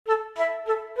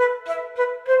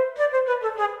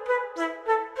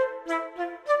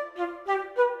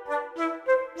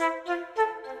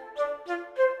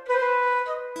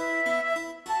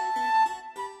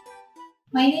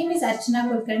My name is Archana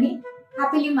Kulkarni,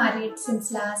 happily married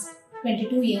since last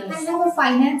 22 years. I have a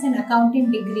finance and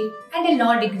accounting degree and a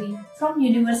law degree from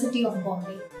University of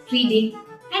Bombay. Reading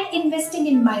and investing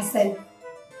in myself,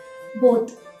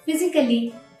 both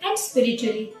physically and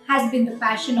spiritually, has been the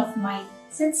passion of mine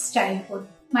since childhood.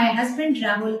 My husband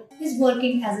Rahul is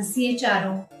working as a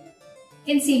CHRO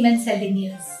in Siemens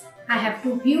Healthineers. I have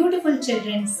two beautiful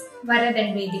children, Varad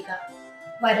and Vedika.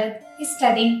 Varad is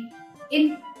studying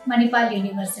in Manipal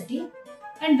University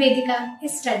and Vedika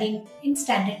is studying in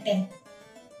Standard 10.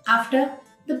 After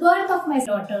the birth of my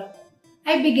daughter,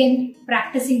 I began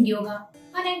practicing yoga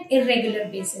on an irregular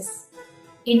basis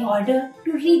in order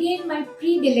to regain my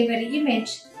pre-delivery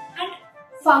image and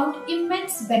found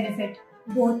immense benefit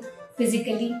both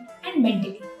physically and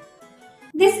mentally.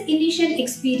 This initial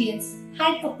experience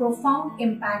had a profound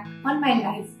impact on my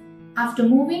life. After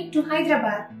moving to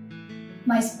Hyderabad,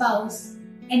 my spouse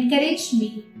encouraged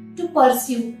me to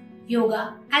pursue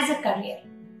yoga as a career.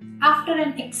 After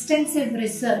an extensive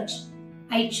research,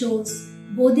 I chose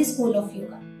Bodhi School of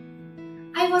Yoga.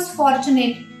 I was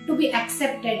fortunate to be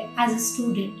accepted as a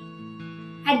student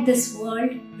at this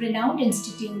world-renowned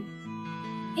institute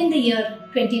in the year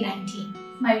 2019.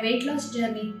 My weight loss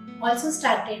journey also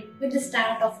started with the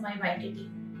start of my YTT.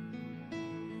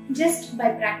 Just by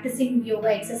practicing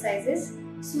yoga exercises,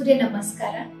 Surya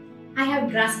Namaskara, I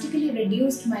have drastically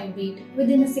reduced my weight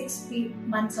within 6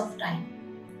 months of time.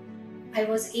 I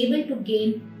was able to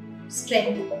gain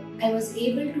strength. I was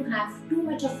able to have too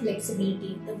much of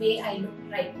flexibility the way I look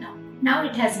right now. Now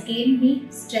it has gained me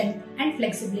strength and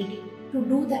flexibility to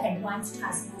do the advanced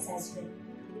asanas as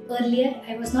well. Earlier,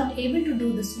 I was not able to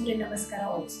do the Surya Namaskara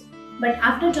also. But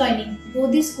after joining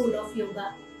Bodhi School of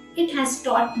Yoga, it has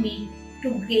taught me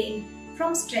to gain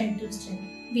from strength to strength.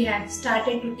 We have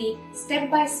started to take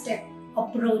step-by-step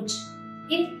approach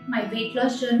in my weight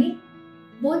loss journey,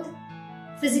 both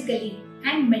physically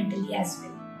and mentally as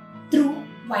well. Through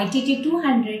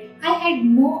RYT500, I had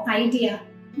no idea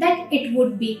that it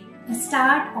would be a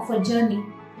start of a journey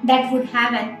that would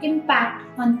have an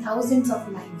impact on thousands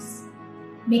of lives,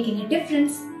 making a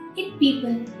difference in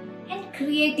people and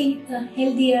creating a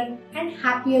healthier and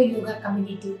happier yoga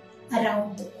community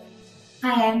around the world.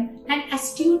 I am an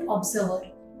astute observer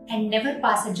and never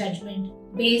pass a judgment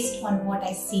based on what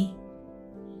I see.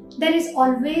 There is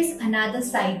always another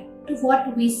side to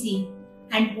what we see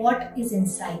and what is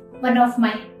inside. One of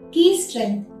my key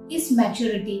strengths is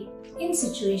maturity in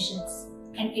situations,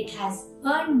 and it has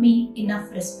earned me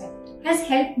enough respect, has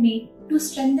helped me to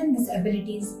strengthen these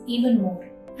abilities even more.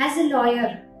 As a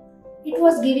lawyer, it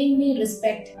was giving me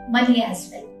respect, money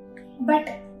as well.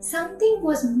 But something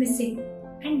was missing,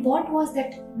 and what was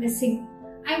that missing?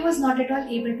 I was not at all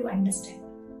able to understand.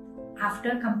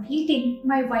 After completing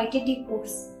my YTT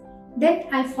course, then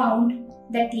I found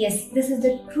that yes, this is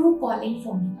the true calling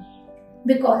for me,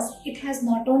 because it has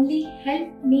not only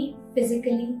helped me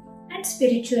physically and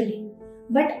spiritually,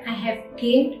 but I have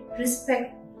gained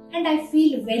respect and I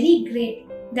feel very great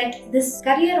that this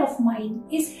career of mine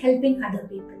is helping other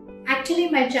people. Actually,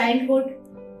 my childhood,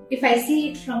 if I see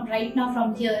it from right now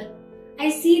from here, I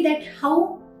see that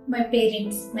how my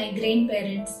parents, my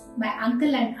grandparents, my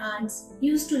uncle and aunts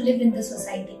used to live in the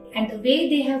society, and the way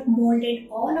they have molded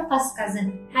all of us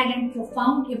cousins had a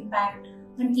profound impact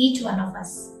on each one of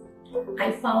us.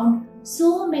 I found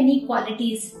so many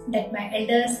qualities that my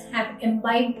elders have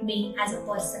imbibed me as a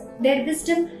person. Their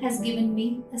wisdom has given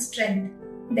me a strength.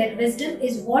 Their wisdom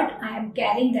is what I am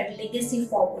carrying their legacy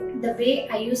forward. The way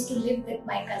I used to live with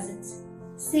my cousins,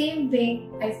 same way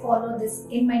I follow this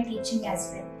in my teaching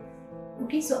as well.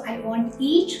 Okay, so I want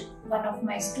each one of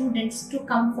my students to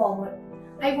come forward.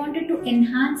 I wanted to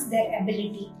enhance their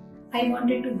ability. I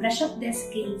wanted to brush up their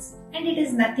skills. And it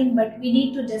is nothing but we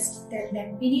need to just tell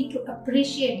them. We need to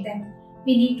appreciate them.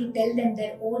 We need to tell them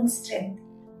their own strength.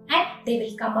 And they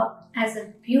will come up as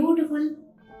a beautiful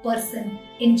person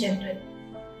in general.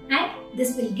 And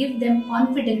this will give them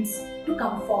confidence to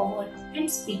come forward and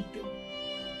speak to.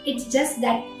 It's just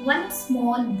that one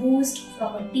small boost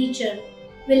from a teacher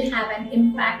will have an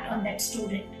impact on that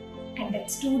student, and that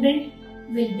student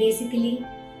will basically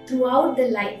throughout the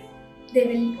life they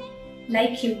will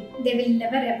like you, they will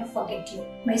never ever forget you.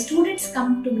 My students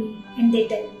come to me and they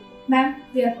tell, ma'am,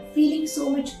 we are feeling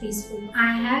so much peaceful.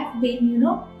 I have been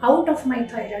out of my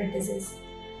thyroid disease.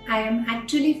 I am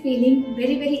actually feeling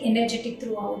very, very energetic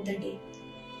throughout the day,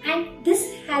 and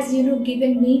this has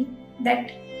given me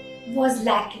that was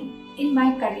lacking in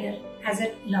my career as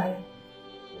a lawyer.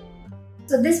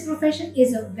 So this profession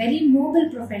is a very noble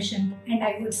profession, and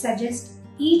I would suggest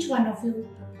each one of you,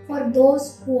 for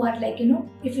those who are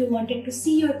if you wanted to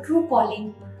see your true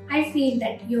calling, I feel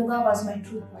that yoga was my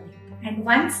true calling. And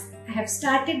once I have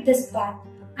started this path,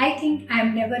 I think I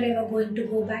am never ever going to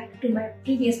go back to my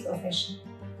previous profession.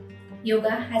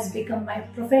 Yoga has become my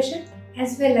profession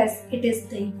as well as it is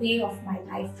the way of my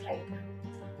life right now.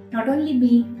 Not only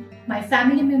me, my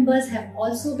family members have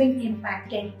also been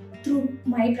impacted through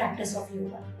my practice of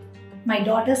yoga. My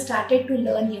daughter started to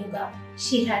learn yoga.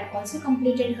 She had also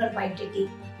completed her YTT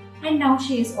and now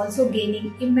she is also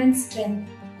gaining immense strength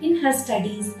in her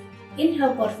studies, in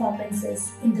her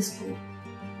performances in the school.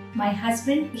 My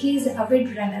husband, he is an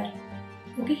avid runner.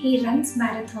 Okay, he runs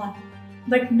marathon,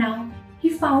 but now he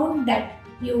found that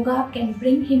yoga can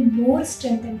bring him more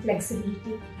strength and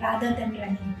flexibility rather than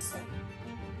running itself.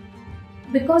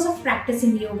 Because of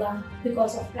practicing yoga,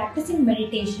 because of practicing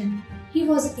meditation, he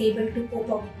was able to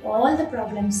cope up all the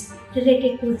problems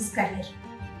related to his career.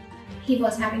 He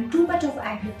was having too much of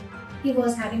anger. He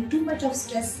was having too much of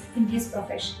stress in his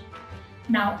profession.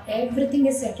 Now everything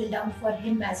is settled down for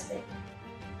him as well.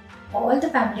 All the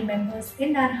family members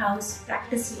in our house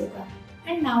practice yoga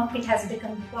and now it has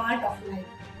become part of life.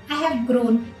 I have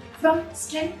grown from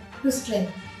strength to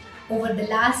strength over the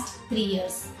last 3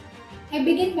 years. I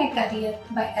began my career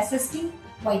by assisting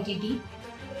YTT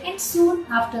and soon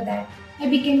after that I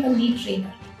became a lead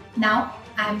trainer. Now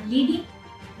I am leading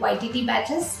YTT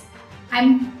batches. I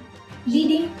am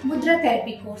leading Mudra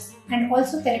therapy course and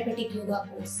also Therapeutic Yoga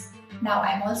course. Now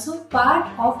I am also part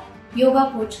of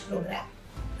Yoga Coach program.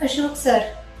 Ashok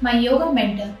sir, my yoga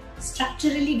mentor,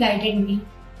 structurally guided me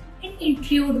and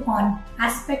intrigued on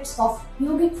aspects of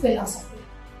yogic philosophy.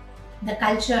 The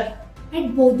culture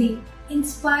at Bodhi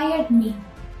inspired me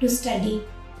to study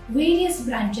various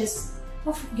branches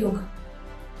of yoga.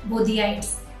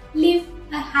 Bodhiites live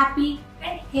a happy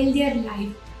and healthier life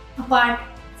apart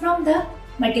from the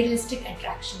materialistic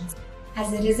attractions.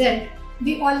 As a result,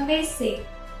 we always say,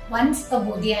 once a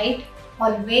Bodhiite,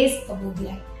 always a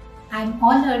Bodhiite. I am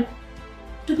honored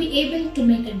to be able to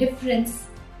make a difference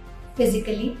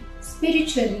physically,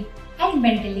 spiritually and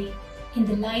mentally in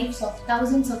the lives of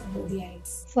thousands of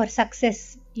Bodhiites. For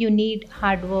success, you need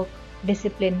hard work,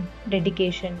 discipline,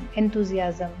 dedication,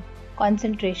 enthusiasm,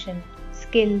 concentration,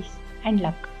 skills and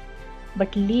luck.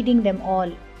 But leading them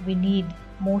all, we need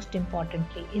most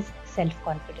importantly is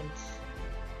self-confidence.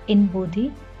 In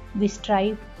Bodhi, we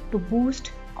strive to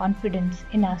boost confidence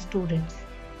in our students,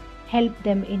 help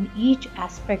them in each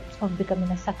aspect of becoming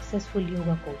a successful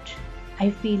yoga coach. I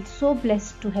feel so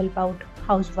blessed to help out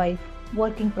housewives,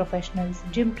 working professionals,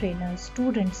 gym trainers,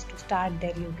 students to start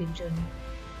their yogic journey.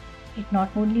 It not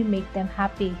only makes them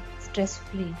happy,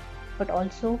 stress-free, but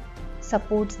also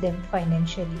supports them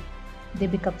financially. They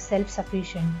become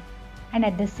self-sufficient and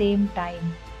at the same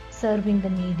time, serving the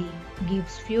needy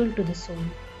gives fuel to the soul.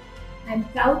 I am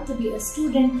proud to be a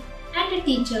student and a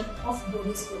teacher of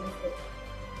Bodhi School of Yoga.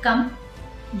 Come,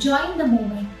 join the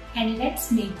movement and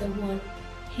let's make the world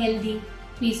healthy,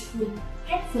 peaceful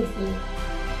and fulfilling.